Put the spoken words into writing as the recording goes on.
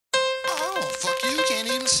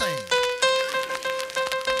sing.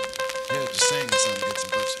 Yeah, just sing or something to get some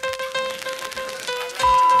pussy.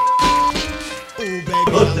 Ooh, baby.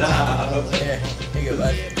 Here you go,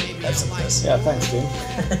 bud. Have some of this. Yeah, thanks, dude.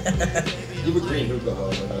 You would green hookah though.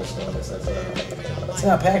 It's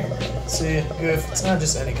not packable. See, it's not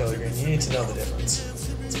just any color green. You need to know the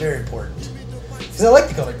difference. It's very important. Because I like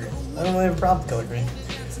the color green. I don't really have a problem with color green.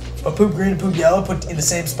 But poop green and poop yellow put in the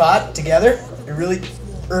same spot together, it really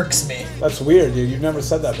irks me. That's weird, dude. You've never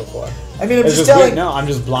said that before. I mean, I'm it's just weird. telling. No, I'm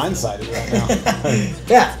just blindsided right now.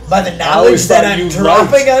 Yeah, by the knowledge that I'm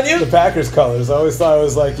dropping on you. The Packers colors. I always thought it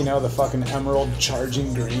was like, you know, the fucking emerald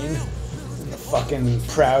charging green. Fucking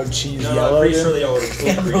proud cheese yellow. I'm pretty sure they always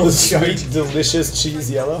the sweet, delicious cheese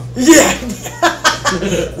yellow. Yeah.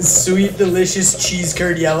 Sweet, delicious cheese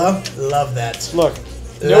curd yellow. Love that. Look,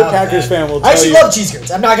 no Packers fan will tell you. I actually love cheese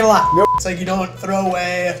curds. I'm not gonna lie. Nope. It's like you don't throw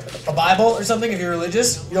away a Bible or something if you're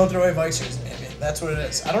religious. You don't throw away Vikings, maybe. That's what it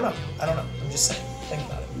is. I don't know. I'm just saying. Think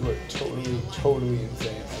about it. You are totally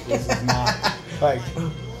insane. Like, this is not like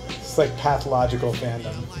it's like pathological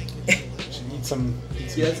fandom. You should eat some.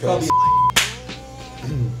 Yeah, it's called.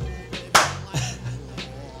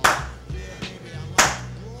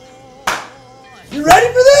 You ready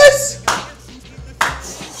for this?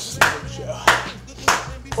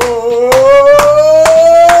 Oh,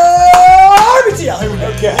 RBTL, here we go.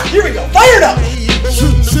 Okay. Here we go. Fired up.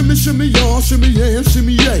 Shimmy, shimmy, y'all, shimmy, yeah, and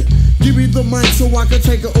shimmy, yeah. Give me the mic so I can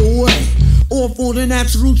take it away. Off on an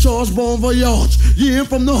absolute charge, bon voyage. Yeah,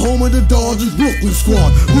 from the home of the Dodgers Brooklyn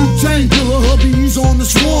squad. Wu-Tang killer hubbies on the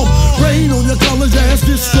swarm. Rain on your college ass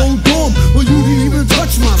disco dorm. Well, you didn't even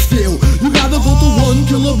touch my skill. You gotta go to one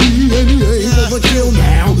killer B and he ain't overkill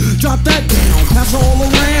now. Drop that down, pass all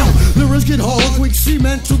around. Lyrics get hard, quick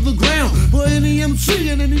cement to the ground. For any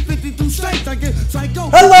MC in any 52 states, I get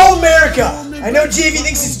psycho. Hello, America. I know JV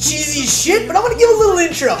thinks it's cheesy as shit, but I'm gonna give a little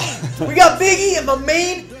intro. We got Biggie and my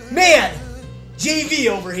main man, JV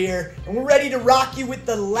over here, and we're ready to rock you with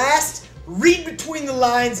the last read between the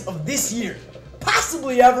lines of this year.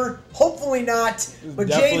 Possibly ever, hopefully not, but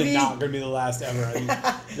definitely JV... not going to be the last ever. I mean,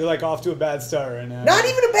 you're like off to a bad start right now. Not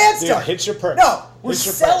even a bad start. Dude, hit your perks. No, we're Hit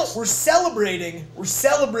celebrating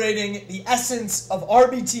the essence of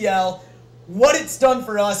RBTL, what it's done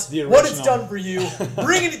for us, what it's done for you,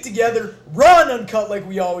 bringing it together, raw and uncut like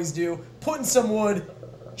we always do, putting some wood,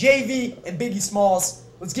 JV and Biggie Smalls.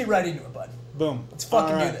 Let's get right into it, bud. Boom. Let's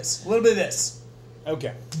fucking do this. A little bit of this.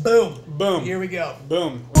 Okay. Boom. Boom. Here we go.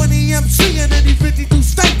 Boom. When the MC in any 52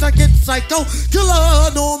 states, I get psycho.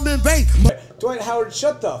 Killer Norman Bates. Dwight Howard,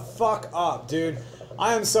 shut the fuck up, dude.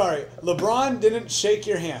 I am sorry. LeBron didn't shake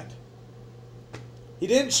your hand. He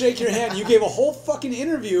didn't shake your hand. You gave a whole fucking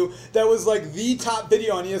interview that was like the top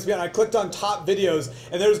video on ESPN. I clicked on top videos,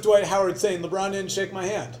 and there's Dwight Howard saying, LeBron didn't shake my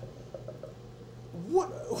hand. What?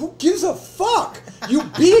 Who gives a fuck? You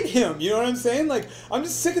beat him. You know what I'm saying? Like, I'm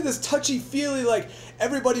just sick of this touchy-feely, like,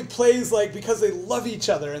 everybody plays, like, because they love each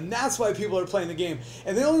other, and that's why people are playing the game.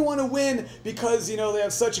 And they only want to win because, you know, they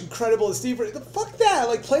have such incredible esteem for it. Fuck that.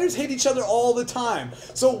 Like, players hate each other all the time.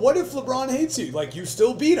 So what if LeBron hates you? Like, you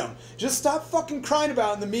still beat him. Just stop fucking crying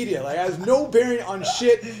about it in the media. Like, it has no bearing on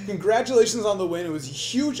shit. Congratulations on the win. It was a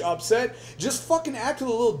huge upset. Just fucking act with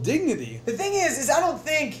a little dignity. The thing is I don't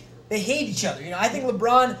think they hate each other. You know, I think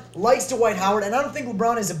LeBron likes Dwight Howard, and I don't think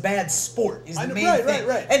LeBron is a bad sport. Is the main thing.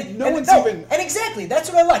 Right. And no one's even. And exactly, that's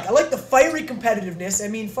what I like. I like the fiery competitiveness. I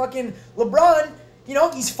mean, fucking LeBron. You know,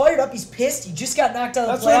 he's fired up. He's pissed. He just got knocked out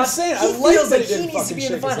of the playoffs. That's what I'm saying. He feels like he needs to be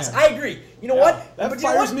in the finals. I agree. You know what? That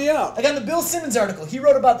fires me up. Like on the Bill Simmons article, he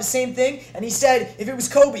wrote about the same thing, and he said, if it was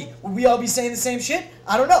Kobe, would we all be saying the same shit?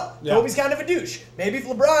 I don't know. Yeah. Kobe's kind of a douche.Maybe if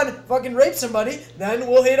LeBron fucking raped somebody, then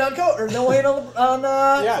we'll hate on Kobe, or then we'll hate on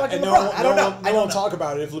fucking LeBron. I don't know. I won't talk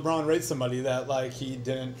about it if LeBron raped somebody that like he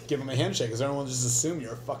didn't give him a handshake, because everyone will just assume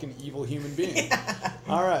you're a fucking evil human being.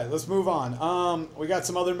 All right, let's move on. We got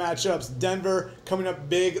some other matchups. Denver coming up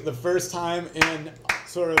big the first time in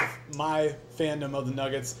sort of my fandom of the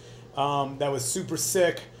Nuggets. That was super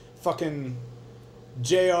sick. Fucking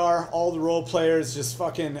JR, all the role players, just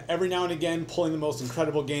fucking every now and again pulling the most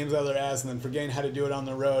incredible games out of their ass and then forgetting how to do it on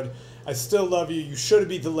the road. I still love you. You should have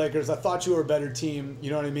beat the Lakers. I thought you were a better team.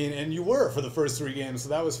 You know what I mean? And you were for the first 3 games. So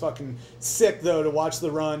that was fucking sick, though, to watch the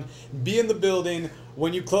run. Be in the building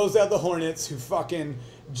when you closed out the Hornets, who fucking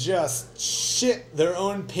just shit their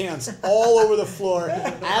own pants all over the floor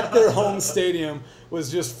at their home stadium, was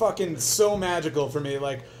just fucking so magical for me.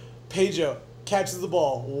 Like, Pedro catches the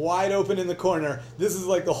ball wide open in the corner. This is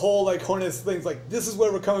like the whole like Hornets thing's like, this is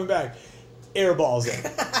where we're coming back. Airballs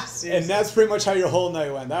it. And that's pretty much how your whole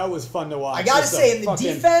night went. That was fun to watch. I gotta say, in the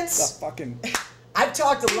defense, I've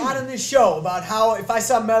talked a lot on this show about how if I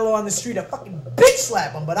saw Mello on the street, I'd fucking bitch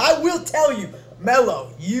slap him. But I will tell you,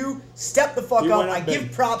 Mello, you step the fuck You up. went up I big.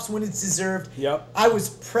 give props when it's deserved. Yep. I was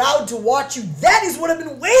proud to watch you. That is what I've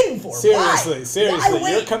been waiting for. Seriously, Why? seriously. Why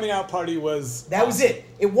wait? Your coming out party was... That was it.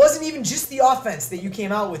 It wasn't even just the offense that you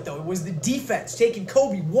came out with, though. It was the defense, taking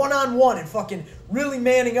Kobe one-on-one and fucking really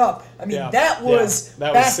manning up. I mean, Yeah. that was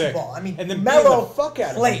Yeah. That was sick. basketball. I mean, And then beating Mello the fuck out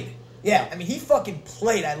of him. played. Yeah, I mean, he fucking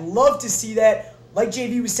played. I love to see that. Like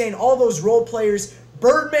JV was saying, all those role players.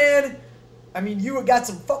 Birdman, I mean, you got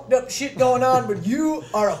some fucked up shit going on, but you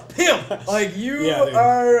are a pimp. Like, you Yeah, dude.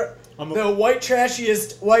 are I'm a- the white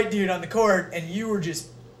trashiest white dude on the court, and you were just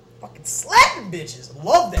fucking slapping bitches.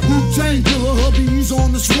 Love that. Wu-Tang Killer, hubbies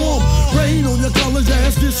on the swarm. Rain on your college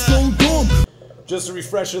ass, disco dorm. Just a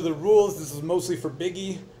refresher of the rules. This is mostly for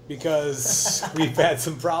Biggie because we've had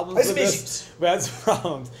some problems with this. We've had some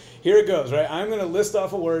problems. Here it goes, right? I'm going to list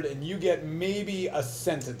off a word, and you get maybe a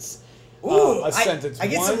sentence. Ooh, A sentence. I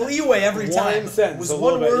get One- some leeway every time. One sentence. It was a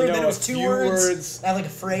one little bit, word, you know, then it was a two few words. I had like a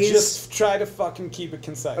phrase. Just try to fucking keep it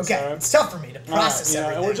concise. okay, all right? it's tough for me to All right, process you know,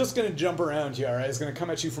 everything. and we're just gonna jump around here, all right? It's gonna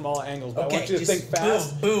come at you from all angles, but Okay, I want you to just think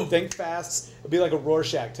fast. boom, boom. Think fast. It'll be like a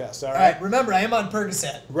Rorschach test, all All right? right, remember, I am on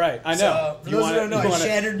Percocet. Right, I know. So, for those who don't know, I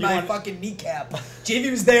shattered my fucking kneecap.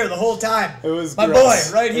 JV was there the whole time. It was my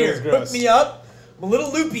gross. boy right It here. was gross. Hooked me up. I'm a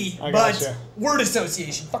little loopy, I but gotcha. word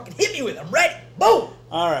association. Fucking hit me with it. I'm ready. Boom.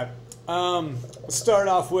 All right. Let's start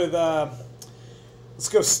off with let's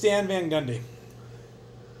go Stan Van Gundy.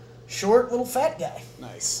 Short little fat guy.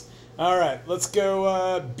 Nice. All right, let's go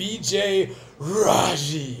BJ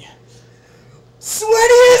Raji.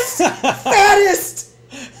 Sweatiest, fattest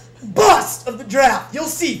bust of the draft. You'll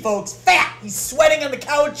see, folks. Fat. He's sweating on the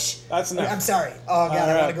couch. That's enough. I'm sorry. Oh, God, All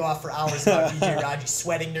I right. want to go off for hours about BJ Raji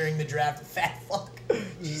sweating during the draft. Fat fuck.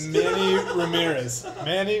 Manny Ramirez.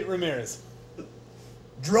 Manny Ramirez.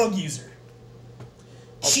 Drug user.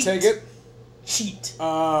 I'll Cheat. take it. Cheat. Sick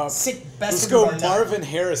Let's best go of our time. Marvin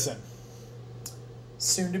Harrison.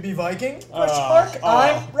 Soon to be Viking? Oh,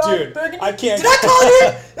 I'm Ron dude, Burgundy. I can't- Did I call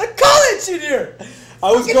it? Did I call that shit here?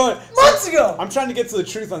 I was Fucking going months ago. I'm trying to get to the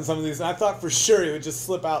truth on some of these, and I thought for sure it would just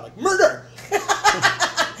slip out like murder.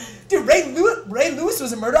 Dude, Ray Lewis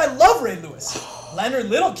was a murderer. I love Ray Lewis. Leonard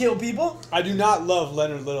Little killed people. I do not love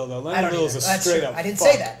Leonard Little though. I Leonard don't Little's either. a That's straight true. up. I didn't fuck.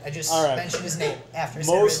 say that. I just All right. mentioned his name after I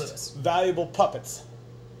said Ray Lewis. Most valuable puppets.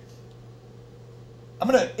 I'm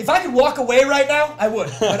gonna. If I could walk away right now, I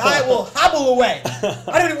would. But I will hobble away.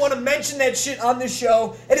 I don't even want to mention that shit on this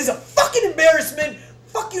show. It is a fucking embarrassment.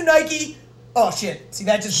 Fuck you, Nike. Oh shit. See,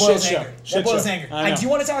 that just boils Shit show. anger. Shit That boils show. anger. I know. Do you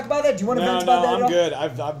want to talk about that? Do you want to No, vent about that at I'm all? good.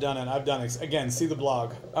 I've done it. I've done it. Again, see the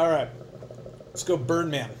blog. All right. Let's go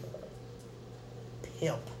Birdman.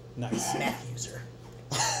 Pimp. Nice. Meth user.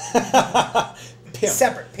 Pimp.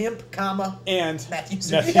 Separate. Pimp, comma, And meth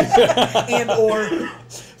user. Meth user. And or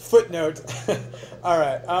Footnote. All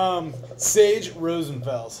right. Sage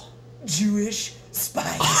Rosenfels. Jewish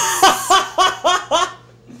spice.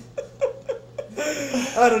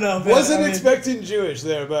 I don't know. Man. Wasn't I mean, expecting Jewish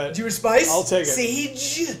there, but Jewish spice. I'll take it.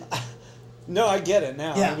 Sage. No, I get it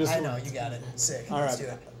now. Yeah, I'm just, I know. You got it. Sick. All Let's right.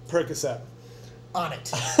 do it. Percocet. On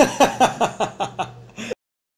it.